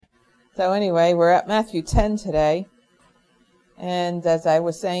So anyway, we're at Matthew 10 today. And as I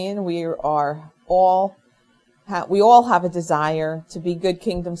was saying, we all have a desire to be good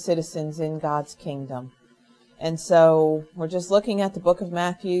kingdom citizens in God's kingdom. And so we're just looking at the book of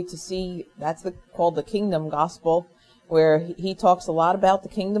Matthew to see, that's called the kingdom gospel, where he talks a lot about the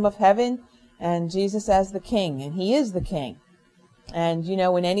kingdom of heaven and Jesus as the king, and he is the king. And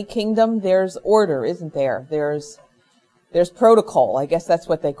in any kingdom there's order, isn't there? There's protocol, I guess that's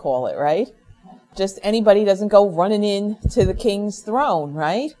what they call it, right? Just anybody doesn't go running in to the king's throne,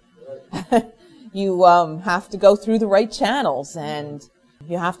 right? You have to go through the right channels, and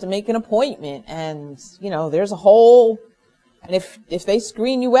you have to make an appointment, and there's a whole, and if they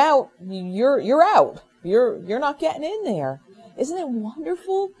screen you out, you're out. You're not getting in there. Isn't it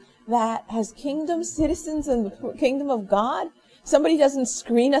wonderful that as kingdom citizens in the kingdom of God, somebody doesn't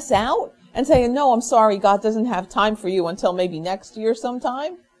screen us out and say, no, I'm sorry, God doesn't have time for you until maybe next year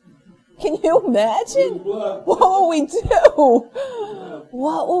sometime? Can you imagine? What will we do?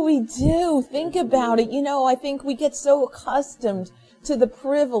 What will we do? Think about it. I think we get so accustomed to the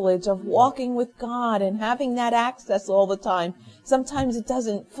privilege of walking with God and having that access all the time. Sometimes it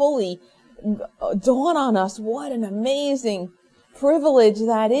doesn't fully dawn on us what an amazing privilege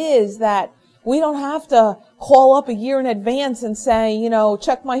that is, that we don't have to call up a year in advance and say,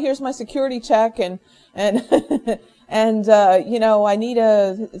 here's my security check and I need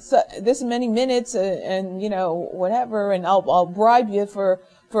this many minutes and whatever, and I'll bribe you for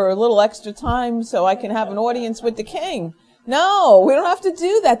a little extra time so I can have an audience with the king. No, we don't have to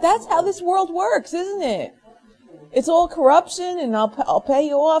do that. That's how this world works, isn't it? It's all corruption, and I'll pay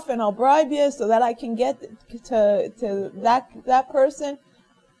you off and I'll bribe you so that I can get to that person.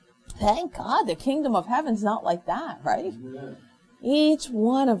 Thank God the kingdom of heaven's not like that, right? Amen. Each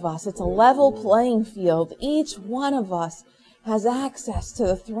one of us, it's a level playing field. Each one of us has access to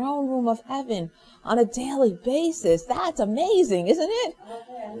the throne room of heaven on a daily basis. That's amazing, isn't it?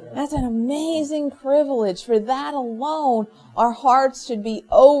 That's an amazing privilege. For that alone, our hearts should be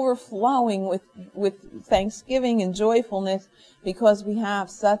overflowing with thanksgiving and joyfulness because we have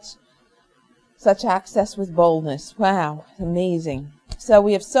such access with boldness. Wow, amazing. So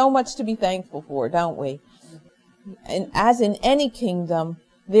we have so much to be thankful for, don't we? And as in any kingdom,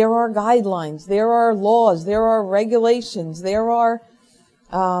 there are guidelines, there are laws, there are regulations, there are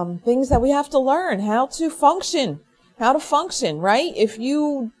things that we have to learn how to function, right? If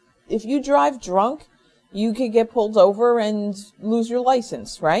you drive drunk, you could get pulled over and lose your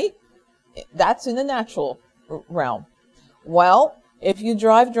license, right? That's in the natural realm. Well, if you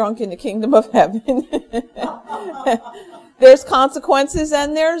drive drunk in the kingdom of heaven, there's consequences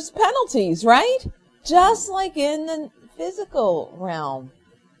and there's penalties, right? Just like in the physical realm.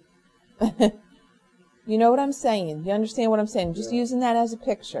 You know what I'm saying? You understand what I'm saying? Just using that as a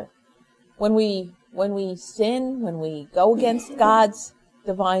picture. When we sin, when we go against God's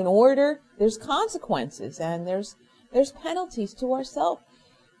divine order, there's consequences and there's penalties to ourselves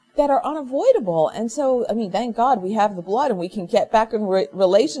that are unavoidable. And so, thank God we have the blood and we can get back in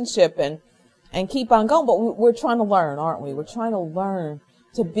relationship and keep on going. But we're trying to learn, aren't we? We're trying to learn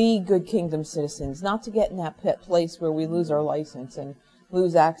to be good kingdom citizens, not to get in that place where we lose our license and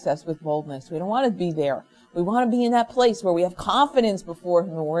lose access with boldness. We don't want to be there. We want to be in that place where we have confidence before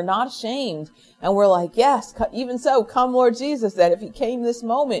him and we're not ashamed. And we're like, yes, even so, come Lord Jesus, that if he came this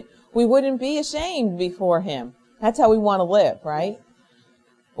moment, we wouldn't be ashamed before him. That's how we want to live, right?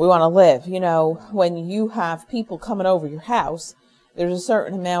 We want to live. When you have people coming over your house, there's a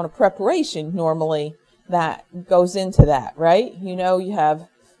certain amount of preparation normally that goes into that, right? You have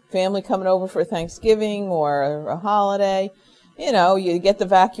family coming over for Thanksgiving or a holiday. You get the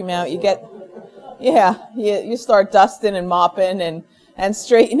vacuum out, you start dusting and mopping and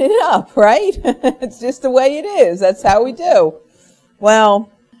straightening it up, right? It's just the way it is. That's how we do. Well,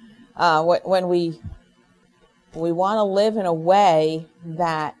 when we want to live in a way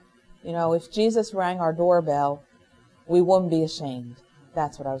that, if Jesus rang our doorbell, we wouldn't be ashamed.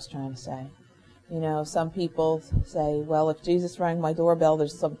 That's what I was trying to say. Some people say, well, if Jesus rang my doorbell,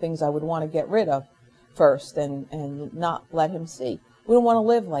 there's some things I would want to get rid of first and not let him see. We don't want to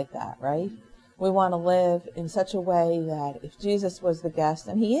live like that, right? We want to live in such a way that if Jesus was the guest,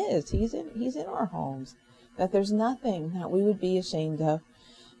 and he is, he's in our homes, that there's nothing that we would be ashamed of,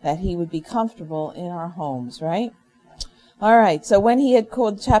 that he would be comfortable in our homes, right? All right, so when he had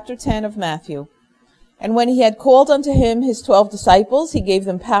called, chapter 10 of Matthew, and when he had called unto him his 12 disciples, he gave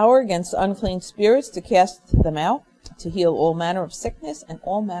them power against unclean spirits to cast them out, to heal all manner of sickness and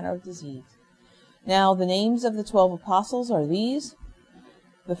all manner of disease. Now the names of the 12 apostles are these: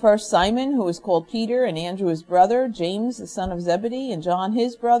 the first Simon, who is called Peter, and Andrew his brother, James the son of Zebedee, and John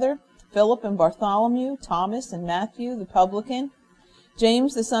his brother, Philip and Bartholomew, Thomas and Matthew the publican,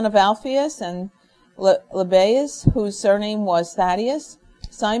 James the son of Alphaeus and Lebbaeus, whose surname was Thaddeus,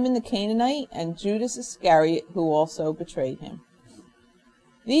 Simon the Canaanite, and Judas Iscariot, who also betrayed him.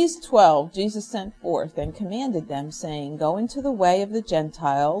 These 12 Jesus sent forth and commanded them, saying, Go into the way of the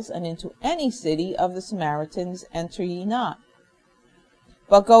Gentiles, and into any city of the Samaritans enter ye not,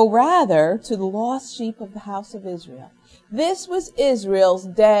 but go rather to the lost sheep of the house of Israel. This was Israel's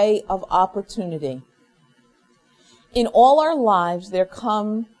day of opportunity. In all our lives, there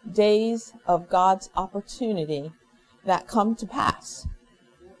come days of God's opportunity that come to pass.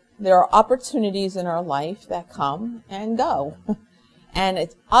 There are opportunities in our life that come and go. And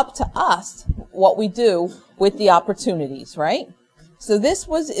it's up to us what we do with the opportunities, right? So this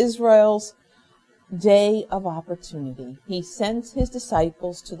was Israel's day of opportunity. He sent his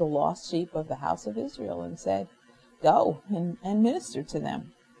disciples to the lost sheep of the house of Israel and said, Go and minister to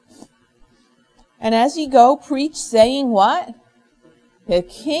them. And as ye go, preach, saying what? The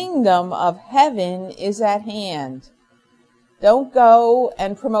kingdom of heaven is at hand. Don't go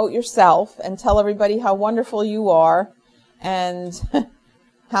and promote yourself and tell everybody how wonderful you are and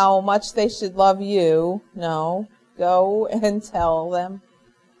how much they should love you. No, go and tell them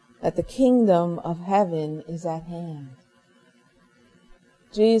that the kingdom of heaven is at hand.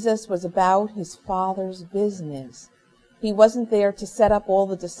 Jesus was about his Father's business. He wasn't there to set up all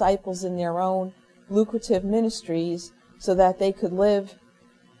the disciples in their own lucrative ministries so that they could live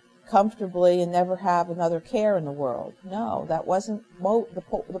comfortably and never have another care in the world. No, that wasn't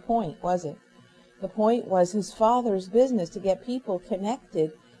the point, was it? The point was his Father's business, to get people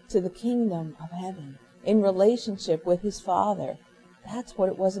connected to the kingdom of heaven, in relationship with his Father. That's what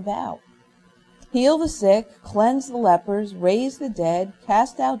it was about. Heal the sick, cleanse the lepers, raise the dead,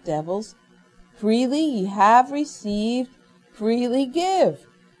 cast out devils. Freely ye have received, freely give.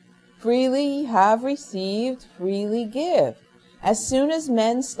 Freely ye have received, freely give. As soon as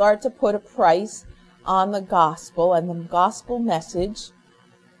men start to put a price on the gospel and the gospel message,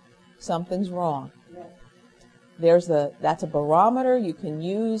 something's wrong. That's a barometer you can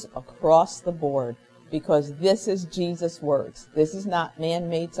use across the board, because this is Jesus' words. This is not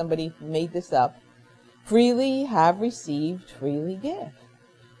man-made. Somebody made this up. Freely have received, freely give.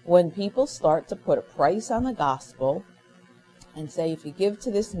 When people start to put a price on the gospel and say, if you give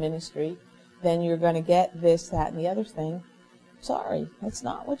to this ministry, then you're going to get this, that, and the other thing. Sorry, that's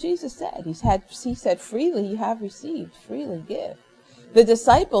not what Jesus said. He said, freely you have received, freely give. The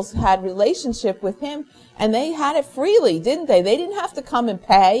disciples had relationship with him, and they had it freely, didn't they? They didn't have to come and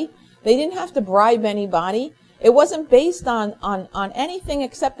pay. They didn't have to bribe anybody. It wasn't based on anything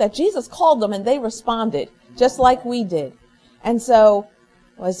except that Jesus called them and they responded, just like we did. And so,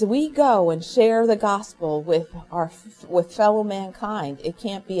 as we go and share the gospel with fellow mankind, it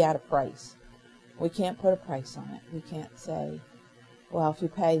can't be at a price. We can't put a price on it. We can't say, well, if you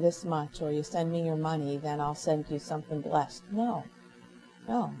pay this much or you send me your money, then I'll send you something blessed. No,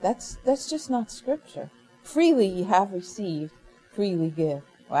 that's just not Scripture. Freely ye have received, freely give.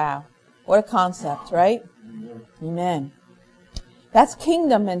 Wow, what a concept, right? Amen. That's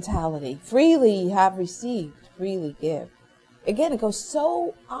kingdom mentality. Freely ye have received, freely give. Again, it goes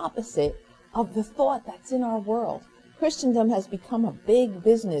so opposite of the thought that's in our world. Christendom has become a big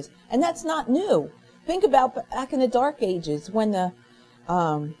business, and that's not new. Think about back in the Dark Ages when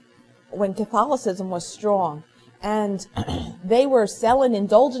Catholicism was strong, and they were selling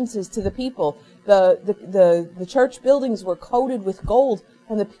indulgences to the people. The church buildings were coated with gold,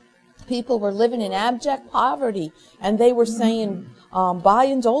 and the people were living in abject poverty, and they were saying, buy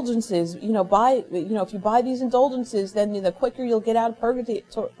indulgences, if you buy these indulgences, then the quicker you'll get out of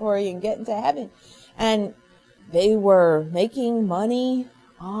purgatory and get into heaven. And they were making money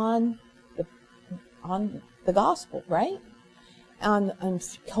on the gospel, right? On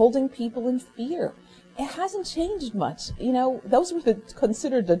holding people in fear. It hasn't changed much. Those were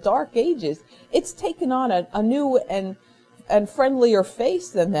considered the Dark Ages. It's taken on a new and friendlier face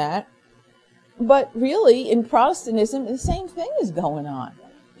than that. But really, in Protestantism, the same thing is going on.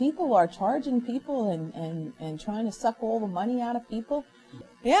 People are charging people and trying to suck all the money out of people.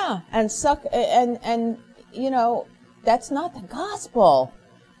 Yeah, and that's not the gospel.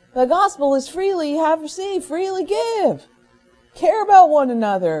 The gospel is freely have received, freely give. Care about one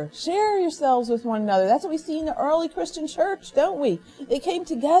another. Share yourselves with one another. That's what we see in the early Christian church, don't we? They came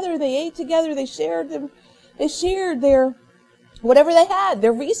together, they ate together, they shared their whatever they had,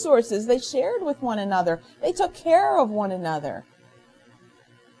 their resources, they shared with one another. They took care of one another.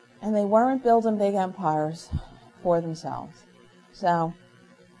 And they weren't building big empires for themselves. So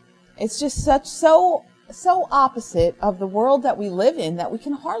it's just so so opposite of the world that we live in that we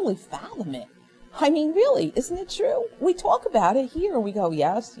can hardly fathom it. I mean, really, isn't it true? We talk about it here and we go,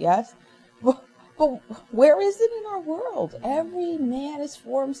 yes, yes. But where is it in our world? Every man is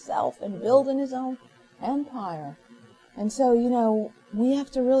for himself and building his own empire. And so, we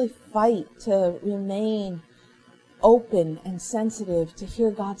have to really fight to remain open and sensitive to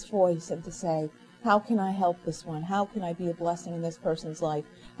hear God's voice and to say, how can I help this one? How can I be a blessing in this person's life?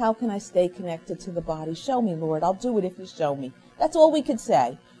 How can I stay connected to the body? Show me, Lord. I'll do it if you show me. That's all we could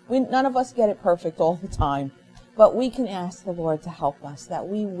say. None of us get it perfect all the time. But we can ask the Lord to help us, that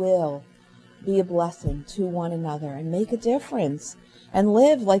we will be a blessing to one another and make a difference and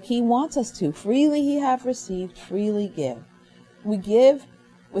live like he wants us to. Freely ye have received, freely give. We give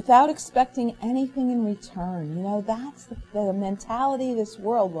without expecting anything in return. That's the mentality of this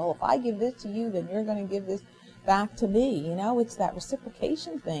world. Well, if I give this to you, then you're going to give this back to me. It's that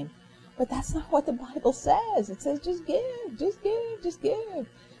reciprocation thing. But that's not what the Bible says. It says just give, just give, just give.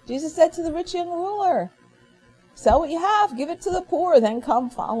 Jesus said to the rich young ruler, sell what you have, give it to the poor, then come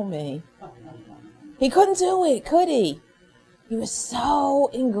follow me. He couldn't do it, could he? He was so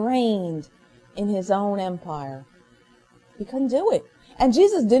ingrained in his own empire. He couldn't do it. And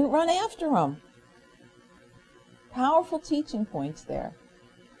Jesus didn't run after him. Powerful teaching points there.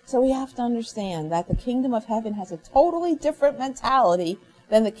 So we have to understand that the kingdom of heaven has a totally different mentality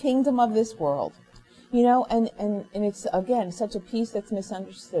than the kingdom of this world. And it's, again, such a piece that's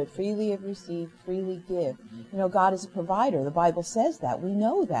misunderstood. Freely have received, freely give. God is a provider. The Bible says that. We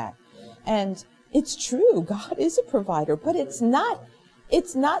know that. And it's true. God is a provider. But it's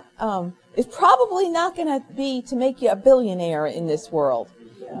probably not going to be to make you a billionaire in this world.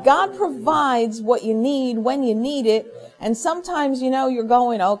 God provides what you need when you need it. And sometimes, you're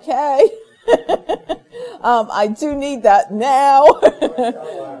going, okay, I do need that now.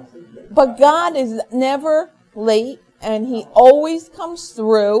 But God is never late, and he always comes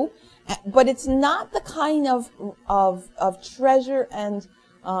through. But it's not the kind of treasure and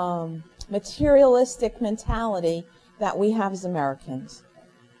materialistic mentality that we have as Americans.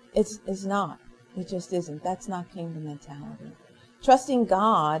 It's not. It just isn't. That's not kingdom mentality. Trusting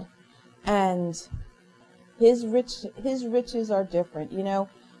God and his riches are different.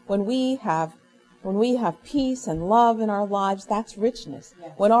 When we have peace and love in our lives, that's richness.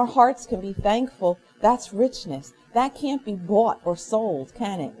 Yes. When our hearts can be thankful, that's richness. That can't be bought or sold,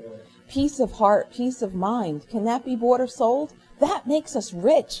 can it? Peace of heart, peace of mind, can that be bought or sold? That makes us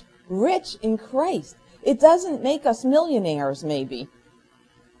rich in Christ. It doesn't make us millionaires, maybe.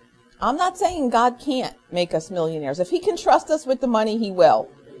 I'm not saying God can't make us millionaires. If he can trust us with the money, he will.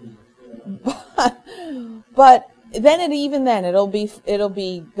 But then it'll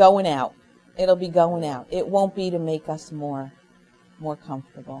be going out. It'll be going out. It won't be to make us more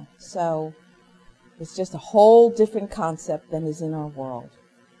comfortable. So it's just a whole different concept than is in our world.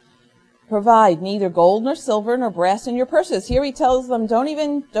 Provide neither gold nor silver nor brass in your purses. Here he tells them, don't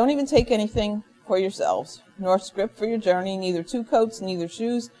even take anything for yourselves, nor scrip for your journey, neither two coats, neither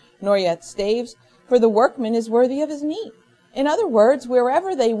shoes, nor yet staves, for the workman is worthy of his meat. In other words,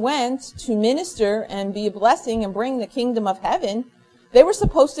 wherever they went to minister and be a blessing and bring the kingdom of heaven, they were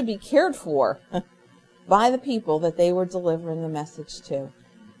supposed to be cared for by the people that they were delivering the message to.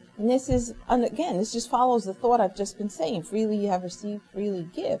 And this just follows the thought I've just been saying. Freely you have received, freely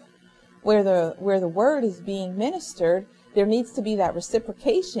give. Where the word is being ministered, there needs to be that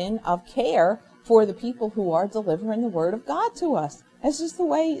reciprocation of care for the people who are delivering the word of God to us. That's just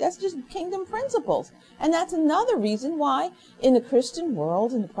kingdom principles. And that's another reason why in the Christian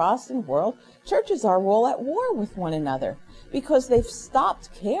world, in the Protestant world, churches are all at war with one another. Because they've stopped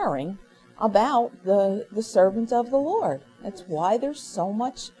caring about the servant of the Lord. That's why there's so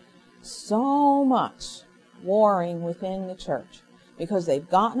much warring within the church. Because they've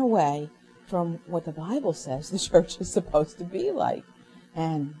gotten away from what the Bible says the church is supposed to be like.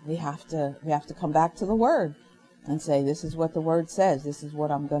 And we have to come back to the Word and say, this is what the Word says. This is what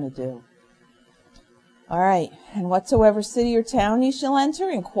I'm going to do. All right. And whatsoever city or town ye shall enter,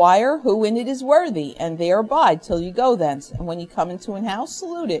 inquire who in it is worthy, and there abide till you go thence. And when ye come into an house,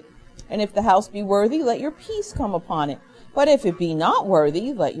 salute it. And if the house be worthy, let your peace come upon it. But if it be not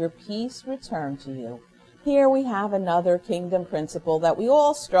worthy, let your peace return to you. Here we have another kingdom principle that we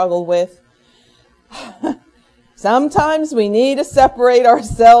all struggle with. Sometimes we need to separate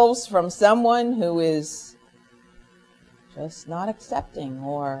ourselves from someone who is just not accepting,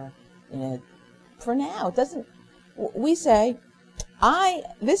 or for now, it doesn't. We say,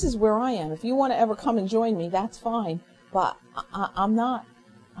 this is where I am. If you want to ever come and join me, that's fine. But I'm not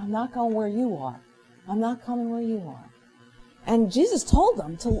going where you are. I'm not coming where you are. And Jesus told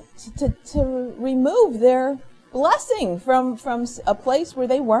them to remove their blessing from a place where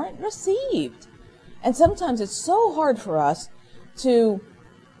they weren't received. And sometimes it's so hard for us to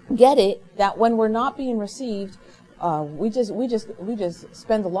get it that when we're not being received, we just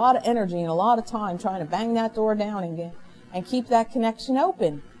spend a lot of energy and a lot of time trying to bang that door down and keep that connection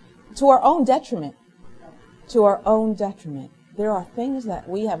open to our own detriment. To our own detriment. There are things that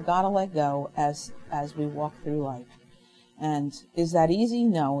we have got to let go as we walk through life. And is that easy?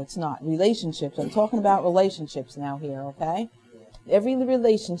 No, it's not. Relationships. I'm talking about relationships now here, okay? Every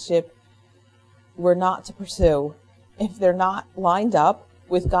relationship we're not to pursue if they're not lined up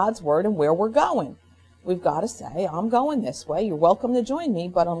with God's word and where we're going. We've got to say, I'm going this way. You're welcome to join me,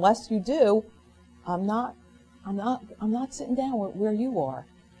 but unless you do, I'm not sitting down where you are.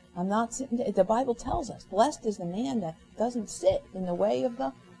 I'm not sitting. The Bible tells us, blessed is the man that doesn't sit in the way of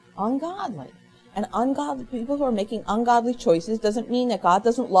the ungodly. And ungodly people who are making ungodly choices doesn't mean that God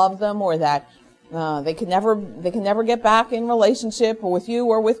doesn't love them or that they can never get back in relationship with you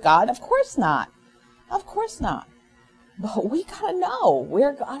or with God. Of course not. Of course not. But we got to know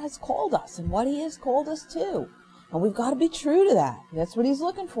where God has called us and what he has called us to. And we've got to be true to that. That's what he's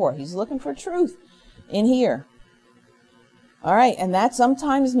looking for. He's looking for truth in here. All right. And that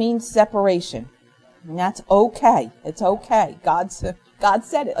sometimes means separation. And that's okay. It's okay. God said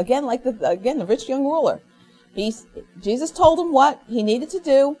it. Again, like the rich young ruler. Jesus told him what he needed to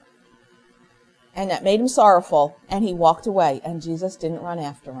do. And that made him sorrowful. And he walked away. And Jesus didn't run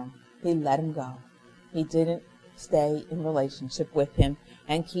after him. He let him go. He didn't stay in relationship with him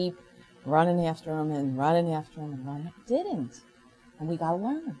and keep running after him and running after him and running. Didn't. And we got to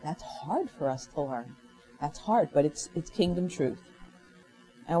learn. That's hard for us to learn. That's hard, but it's kingdom truth.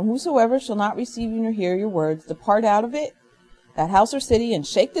 And whosoever shall not receive you nor hear your words, depart out of it, that house or city, and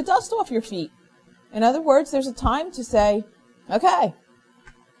shake the dust off your feet. In other words, there's a time to say, okay,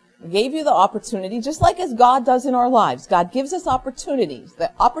 I gave you the opportunity, just like as God does in our lives. God gives us opportunities.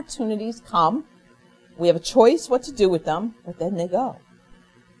 The opportunities come. We have a choice what to do with them, but then they go.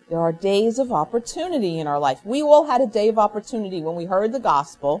 There are days of opportunity in our life. We all had a day of opportunity when we heard the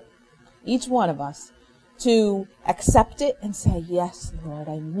gospel, each one of us, to accept it and say, yes, Lord,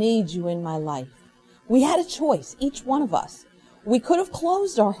 I need you in my life. We had a choice, each one of us. We could have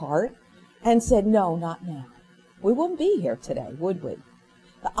closed our heart and said, no, not now. We wouldn't be here today, would we?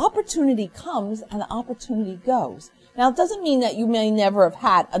 The opportunity comes and the opportunity goes. Now, it doesn't mean that you may never have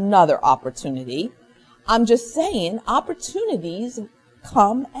had another opportunity. I'm just saying opportunities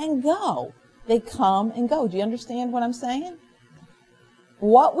come and go. They come and go. Do you understand what I'm saying?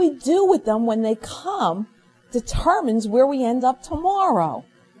 What we do with them when they come determines where we end up tomorrow.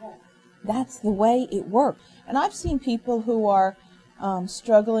 That's the way it works. And I've seen people who are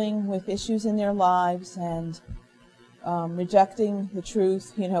struggling with issues in their lives and rejecting the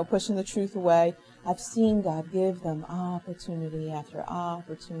truth, pushing the truth away. I've seen God give them opportunity after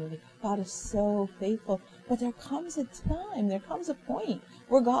opportunity. God is so faithful. But there comes a time, there comes a point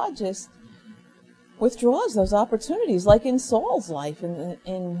where God just withdraws those opportunities, like in Saul's life,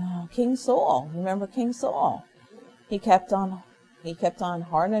 in King Saul. Remember King Saul? He kept on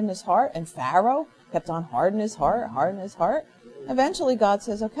hardening his heart, and Pharaoh kept on hardening his heart. Eventually God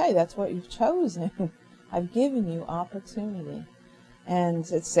says, okay, that's what you've chosen. I've given you opportunity. And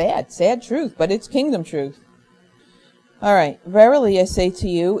it's sad truth, but it's kingdom truth. All right. Verily I say to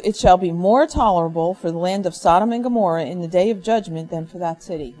you, it shall be more tolerable for the land of Sodom and Gomorrah in the day of judgment than for that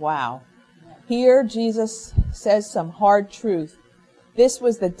city. Wow. Here Jesus says some hard truth. This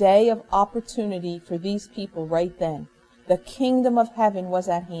was the day of opportunity for these people right then. The kingdom of heaven was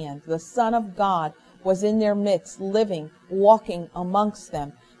at hand. The Son of God was in their midst, living, walking amongst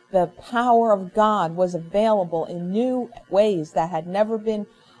them. The power of God was available in new ways that had never been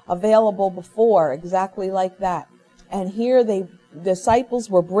available before, exactly like that. And here the disciples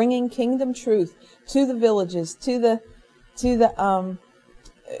were bringing kingdom truth to the villages, to the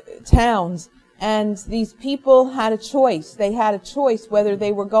towns. And these people had a choice. They had a choice whether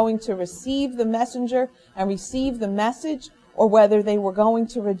they were going to receive the messenger and receive the message, or whether they were going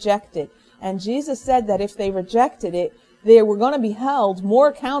to reject it. And Jesus said that if they rejected it, they were going to be held more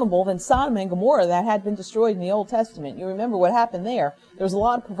accountable than Sodom and Gomorrah that had been destroyed in the Old Testament. You remember what happened there. There was a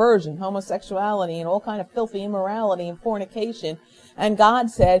lot of perversion, homosexuality, and all kind of filthy immorality and fornication. And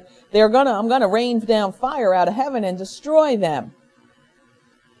God said, I'm going to rain down fire out of heaven and destroy them.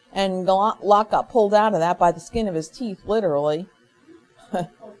 And Lot got pulled out of that by the skin of his teeth, literally,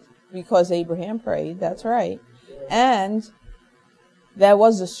 because Abraham prayed. That's right. And that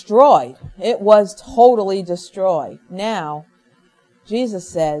was destroyed. It was totally destroyed. Now, Jesus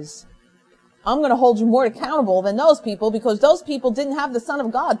says, I'm going to hold you more accountable than those people, because those people didn't have the Son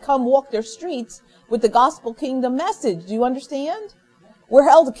of God come walk their streets with the gospel kingdom message. Do you understand? We're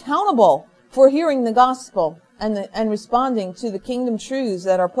held accountable for hearing the gospel and responding to the kingdom truths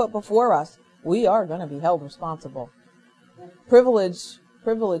that are put before us. We are going to be held responsible. Privilege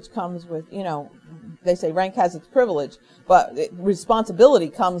comes with, they say rank has its privilege, but responsibility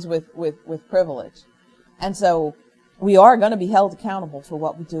comes with privilege. And so we are going to be held accountable for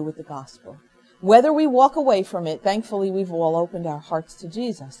what we do with the gospel. Whether we walk away from it, thankfully we've all opened our hearts to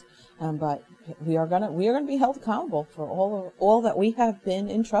Jesus. But we are going to be held accountable for all that we have been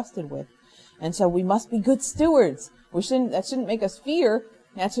entrusted with. And so we must be good stewards. That shouldn't make us fear.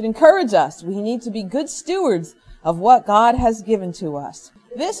 That should encourage us. We need to be good stewards of what God has given to us.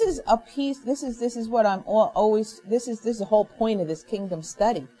 This is a piece. This is what I'm always. This is the whole point of this kingdom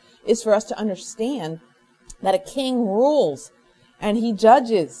study, is for us to understand that a king rules and he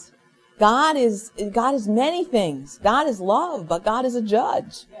judges. God is many things. God is love, but God is a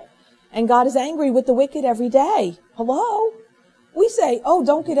judge. And God is angry with the wicked every day. Hello? We say, oh,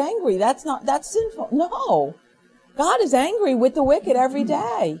 don't get angry. That's sinful. No. God is angry with the wicked every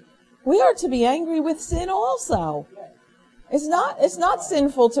day. We are to be angry with sin also. It's not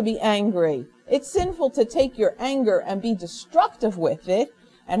sinful to be angry. It's sinful to take your anger and be destructive with it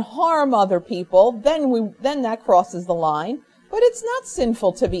and harm other people. Then that crosses the line. But it's not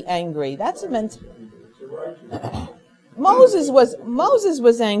sinful to be angry. That's a Moses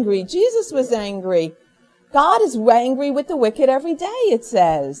was angry. Jesus was angry. God is angry with the wicked every day, it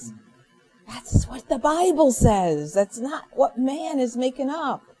says. That's what the Bible says. That's not what man is making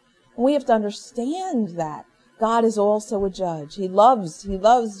up. And we have to understand that. God is also a judge. He loves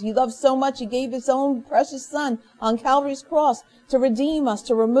so much. He gave his own precious son on Calvary's cross to redeem us,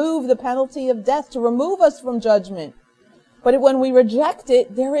 to remove the penalty of death, to remove us from judgment. But when we reject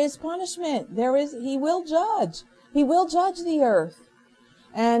it, there is punishment. He will judge. He will judge the earth.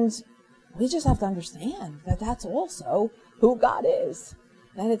 And we just have to understand that that's also who God is.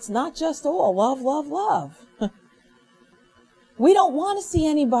 That it's not just all love, love, love. We don't want to see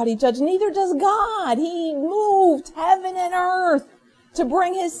anybody judged. Neither does God. He moved heaven and earth to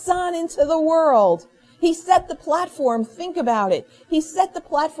bring his son into the world. He set the platform. Think about it. He set the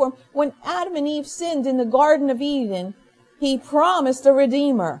platform. When Adam and Eve sinned in the Garden of Eden, he promised a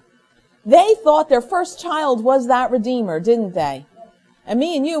redeemer. They thought their first child was that redeemer, didn't they? And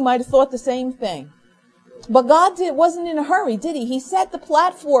me and you might have thought the same thing. But God wasn't in a hurry, did he? He set the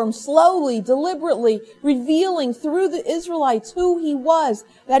platform slowly, deliberately, revealing through the Israelites who he was,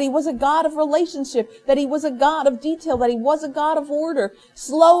 that he was a God of relationship, that he was a God of detail, that he was a God of order.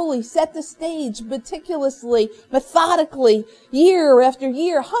 Slowly set the stage, meticulously, methodically, year after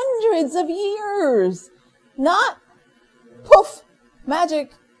year, hundreds of years. Not poof,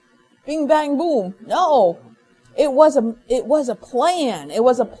 magic, bing, bang, boom. No, it was a plan. It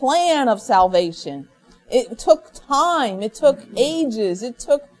was a plan of salvation. It took time. It took ages. It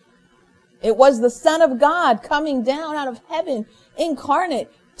was the Son of God coming down out of heaven, incarnate,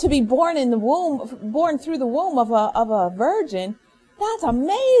 to be born through the womb of a virgin. That's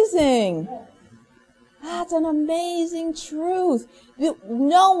amazing. That's an amazing truth.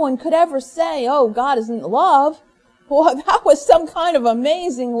 No one could ever say, oh, God isn't love. Well, that was some kind of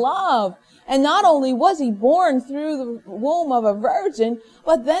amazing love. And not only was he born through the womb of a virgin,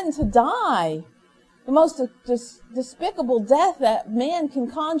 but then to die. The most despicable death that man can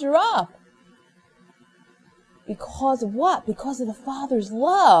conjure up. Because of what? Because of the Father's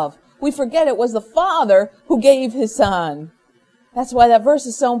love. We forget it was the Father who gave his Son. That's why that verse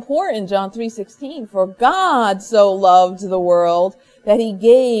is so important, John 3:16. For God so loved the world that he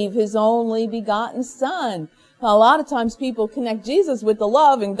gave his only begotten Son. Now, a lot of times people connect Jesus with the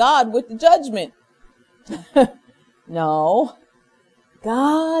love and God with the judgment. No.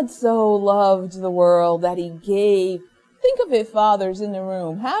 God so loved the world that he gave. Think of it, fathers in the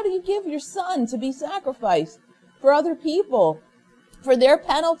room. How do you give your son to be sacrificed for other people, for their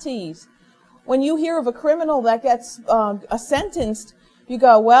penalties? When you hear of a criminal that gets sentenced, you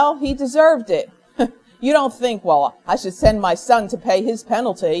go, well, he deserved it. You don't think, well, I should send my son to pay his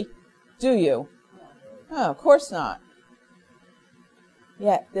penalty, do you? No, of course not.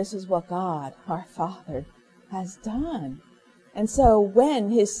 Yet this is what God, our Father, has done. And so when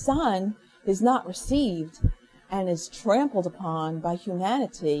his son is not received and is trampled upon by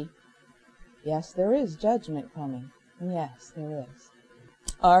humanity, yes, there is judgment coming. Yes, there is.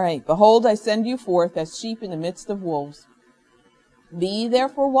 All right. Behold, I send you forth as sheep in the midst of wolves. Be ye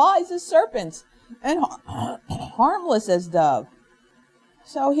therefore wise as serpents and harmless as dove.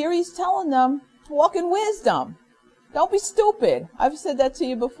 So here he's telling them, walk in wisdom. Don't be stupid. I've said that to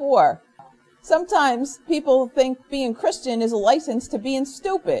you before. Sometimes people think being Christian is a license to being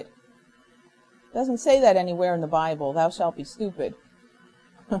stupid. It doesn't say that anywhere in the Bible, thou shalt be stupid.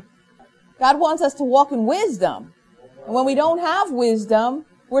 God wants us to walk in wisdom. And when we don't have wisdom,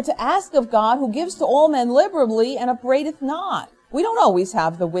 we're to ask of God, who gives to all men liberally and upbraideth not. We don't always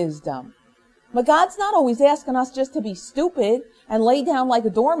have the wisdom. But God's not always asking us just to be stupid and lay down like a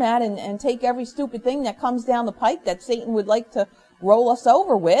doormat and take every stupid thing that comes down the pike that Satan would like to roll us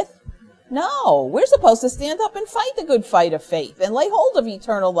over with. No, we're supposed to stand up and fight the good fight of faith and lay hold of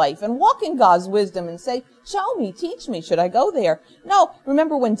eternal life and walk in God's wisdom and say, show me, teach me, should I go there? No,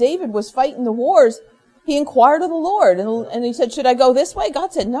 remember when David was fighting the wars, he inquired of the Lord and he said, should I go this way?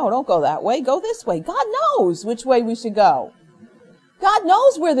 God said, no, don't go that way, go this way. God knows which way we should go. God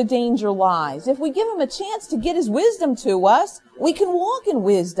knows where the danger lies. If we give him a chance to get his wisdom to us, we can walk in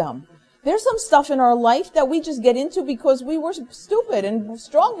wisdom. There's some stuff in our life that we just get into because we were stupid and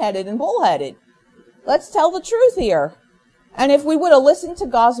strong-headed and bullheaded. Let's tell the truth here. And if we would have listened to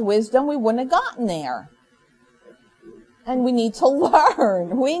God's wisdom, we wouldn't have gotten there. And we need to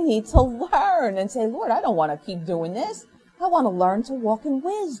learn. We need to learn and say, Lord, I don't want to keep doing this. I want to learn to walk in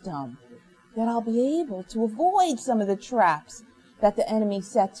wisdom, that I'll be able to avoid some of the traps that the enemy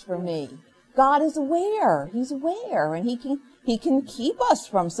sets for me. God is aware. He's aware, and he can keep us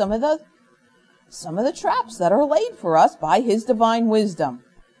from some of the traps that are laid for us by his divine wisdom.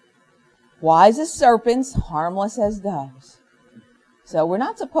 Wise as serpents, harmless as doves. So we're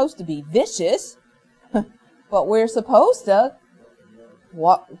not supposed to be vicious, but we're supposed to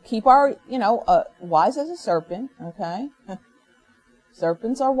keep our, wise as a serpent, okay?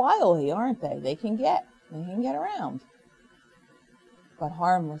 Serpents are wily, aren't they? They can get around. But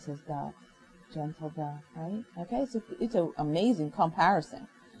harmless as dove, gentle dove, right? Okay, so it's an amazing comparison.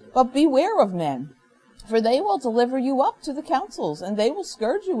 But beware of men, for they will deliver you up to the councils, and they will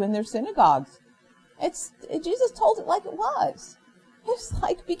scourge you in their synagogues. Jesus told it like it was. It's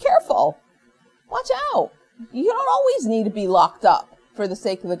like, be careful. Watch out. You don't always need to be locked up for the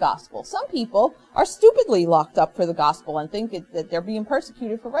sake of the gospel. Some people are stupidly locked up for the gospel and think that they're being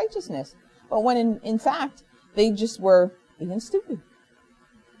persecuted for righteousness. But when in fact, they just were being stupid.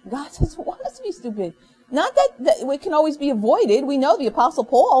 God doesn't want us to be stupid. Not that it can always be avoided. We know the Apostle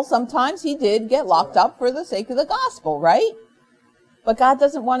Paul, sometimes he did get locked up for the sake of the gospel, right? But God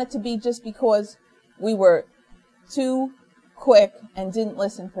doesn't want it to be just because we were too quick and didn't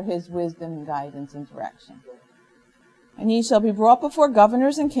listen for his wisdom and guidance and direction. And ye shall be brought before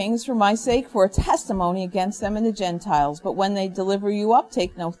governors and kings for my sake, for a testimony against them and the Gentiles. But when they deliver you up,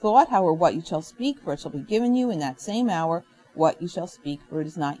 take no thought how or what you shall speak, for it shall be given you in that same hour what you shall speak. For it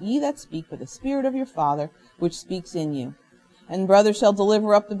is not ye that speak, but the Spirit of your Father, which speaks in you. And brother shall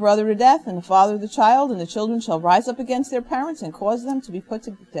deliver up the brother to death, and the father the child, and the children shall rise up against their parents, and cause them to be put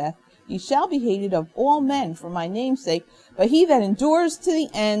to death. Ye shall be hated of all men for my name's sake, but he that endures to the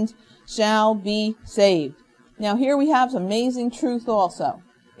end shall be saved. Now here we have amazing truth also.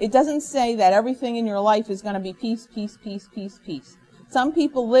 It doesn't say that everything in your life is going to be peace, peace, peace, peace, peace. Some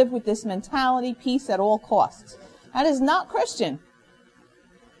people live with this mentality, peace at all costs. That is not Christian.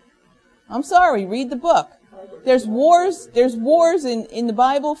 I'm sorry, read the book. There's wars in the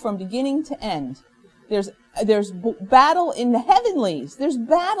Bible from beginning to end. There's battle in the heavenlies. There's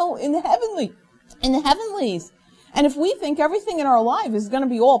battle in the heavenlies. And if we think everything in our life is going to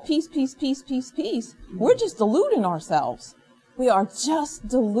be all peace, peace, peace, peace, peace, we're just deluding ourselves. We are just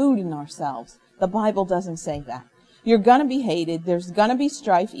deluding ourselves. The Bible doesn't say that. You're going to be hated. There's going to be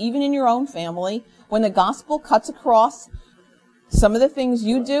strife, even in your own family. When the gospel cuts across some of the things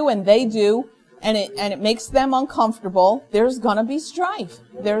you do and they do, and it makes them uncomfortable, there's going to be strife.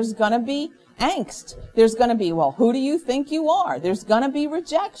 There's going to be angst. There's going to be, well, who do you think you are? There's going to be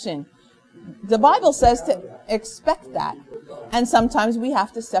rejection. The Bible says to expect that. And sometimes we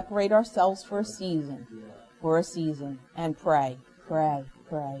have to separate ourselves for a season, and pray.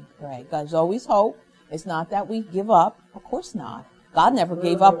 There's always hope. It's not that we give up. Of course not. God never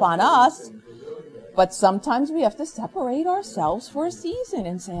gave up on us. But sometimes we have to separate ourselves for a season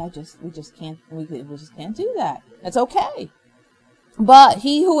and say, we just can't do that. That's okay. But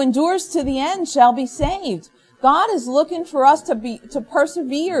he who endures to the end shall be saved. God is looking for us to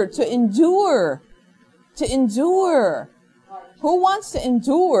persevere, to endure. Who wants to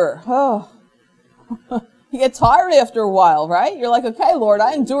endure? Oh, you get tired after a while, right? You're like, okay, Lord,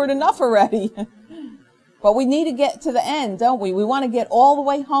 I endured enough already. But we need to get to the end, don't we? We want to get all the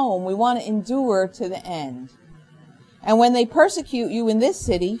way home. We want to endure to the end. And when they persecute you in this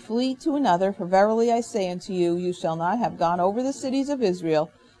city, flee to another, for verily I say unto you, you shall not have gone over the cities of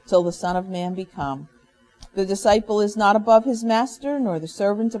Israel till the Son of Man be come. The disciple is not above his master, nor the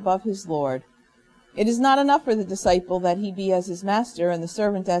servant above his Lord. It is not enough for the disciple that he be as his master, and the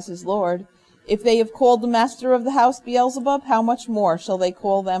servant as his Lord. If they have called the master of the house Beelzebub, how much more shall they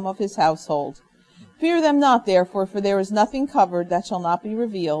call them of his household? Fear them not, therefore, for there is nothing covered that shall not be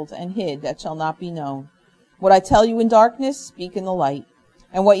revealed, and hid that shall not be known. What I tell you in darkness, speak in the light.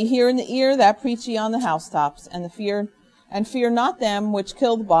 And what you hear in the ear, that preach ye on the housetops. And fear not them which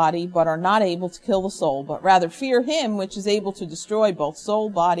kill the body, but are not able to kill the soul, but rather fear him which is able to destroy both soul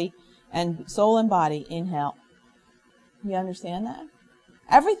and body in hell. You understand that?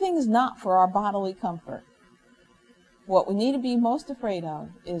 Everything is not for our bodily comfort. What we need to be most afraid of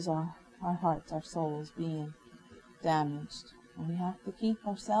is our hearts, our souls being damaged. And we have to keep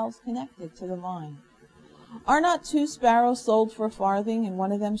ourselves connected to the vine. Are not 2 sparrows sold for a farthing, and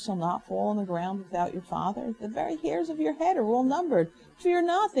one of them shall not fall on the ground without your Father? The very hairs of your head are all numbered. Fear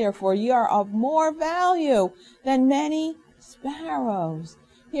not, therefore, ye are of more value than many sparrows.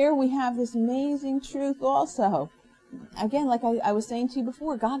 Here we have this amazing truth also. Again, like I was saying to you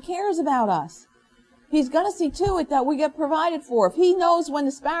before, God cares about us. He's going to see to it that we get provided for. If he knows when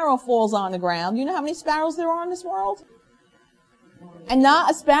the sparrow falls on the ground, you know how many sparrows there are in this world? And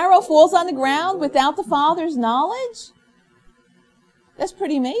not a sparrow falls on the ground without the Father's knowledge? That's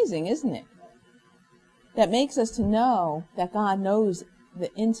pretty amazing, isn't it? That makes us to know that God knows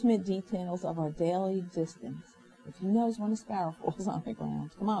the intimate details of our daily existence. If he knows when a sparrow falls on the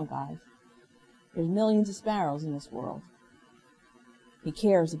ground, come on, guys. There's millions of sparrows in this world. He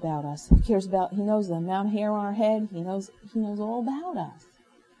cares about us. He knows the amount of hair on our head. He knows all about us.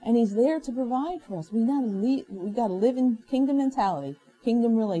 And he's there to provide for us. We got to live in kingdom mentality,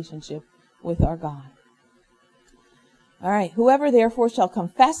 kingdom relationship with our God. All right. Whoever therefore shall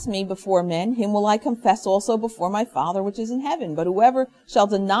confess me before men, him will I confess also before my Father which is in heaven. But whoever shall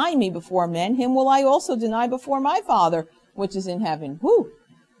deny me before men, him will I also deny before my Father which is in heaven. Whew.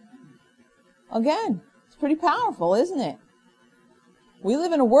 Again, it's pretty powerful, isn't it? We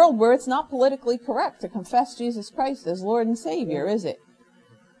live in a world where it's not politically correct to confess Jesus Christ as Lord and Savior, is it?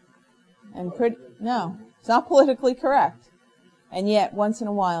 No, it's not politically correct. And yet, once in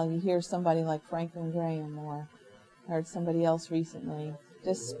a while, you hear somebody like Franklin Graham, or heard somebody else recently,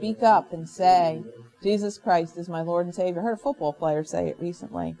 just speak up and say, Jesus Christ is my Lord and Savior. I heard a football player say it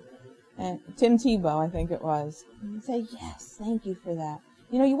recently. And Tim Tebow, I think it was. And say, yes, thank you for that.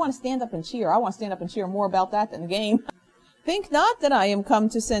 You know, you want to stand up and cheer. I want to stand up and cheer more about that than the game. Think not that I am come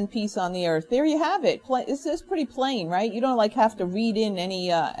to send peace on the earth. There you have it. It's just pretty plain, right? You don't have to read in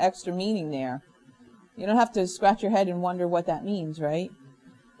any extra meaning there. You don't have to scratch your head and wonder what that means, right?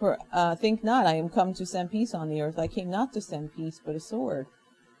 For think not I am come to send peace on the earth. I came not to send peace, but a sword.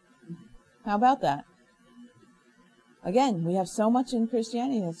 How about that? Again, we have so much in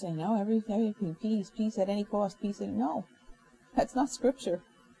Christianity that's saying, no, everything, peace at any cost, no. That's not Scripture.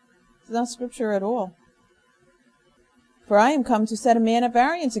 It's not Scripture at all. For I am come to set a man at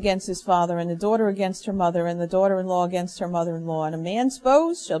variance against his father, and the daughter against her mother, and the daughter-in-law against her mother-in-law. And a man's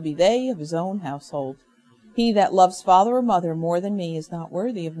foes shall be they of his own household. He that loves father or mother more than me is not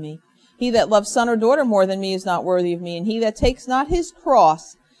worthy of me. He that loves son or daughter more than me is not worthy of me. And he that takes not his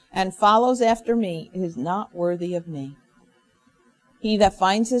cross and follows after me is not worthy of me. He that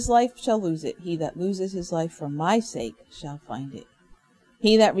finds his life shall lose it. He that loses his life for my sake shall find it.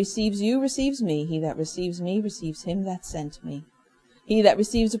 He that receives you receives me. He that receives me receives him that sent me. He that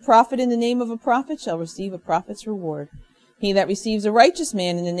receives a prophet in the name of a prophet shall receive a prophet's reward. He that receives a righteous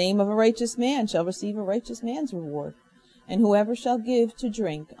man in the name of a righteous man shall receive a righteous man's reward. And whoever shall give to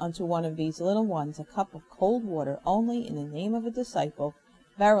drink unto one of these little ones a cup of cold water only in the name of a disciple,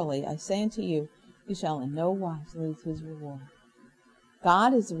 verily I say unto you, he shall in no wise lose his reward.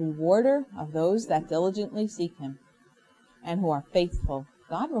 God is the rewarder of those that diligently seek him and who are faithful.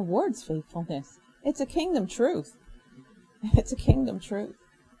 God rewards faithfulness. It's a kingdom truth. It's a kingdom truth.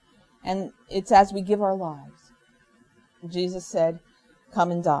 And it's as we give our lives. Jesus said,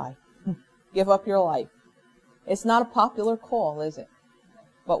 come and die. Give up your life. It's not a popular call, is it?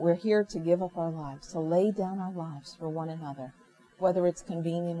 But we're here to give up our lives, to lay down our lives for one another, whether it's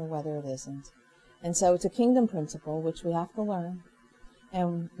convenient or whether it isn't. And so it's a kingdom principle which we have to learn.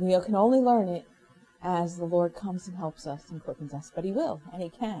 And we can only learn it as the Lord comes and helps us and quickens us. But he will, and he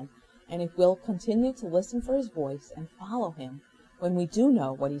can. And if we'll continue to listen for his voice and follow him when we do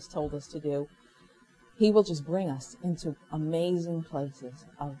know what he's told us to do, he will just bring us into amazing places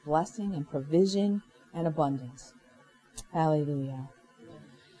of blessing and provision and abundance. Hallelujah.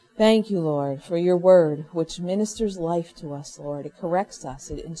 Thank you, Lord, for your word, which ministers life to us, Lord. It corrects us.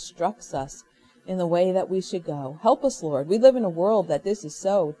 It instructs us in the way that we should go. Help us, Lord. We live in a world that this is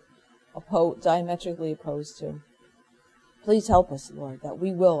so diametrically opposed to. Please help us, Lord, that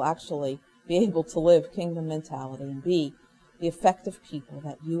we will actually be able to live kingdom mentality and be the effective people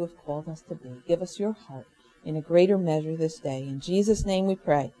that you have called us to be. Give us your heart in a greater measure this day. In Jesus' name we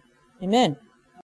pray. Amen.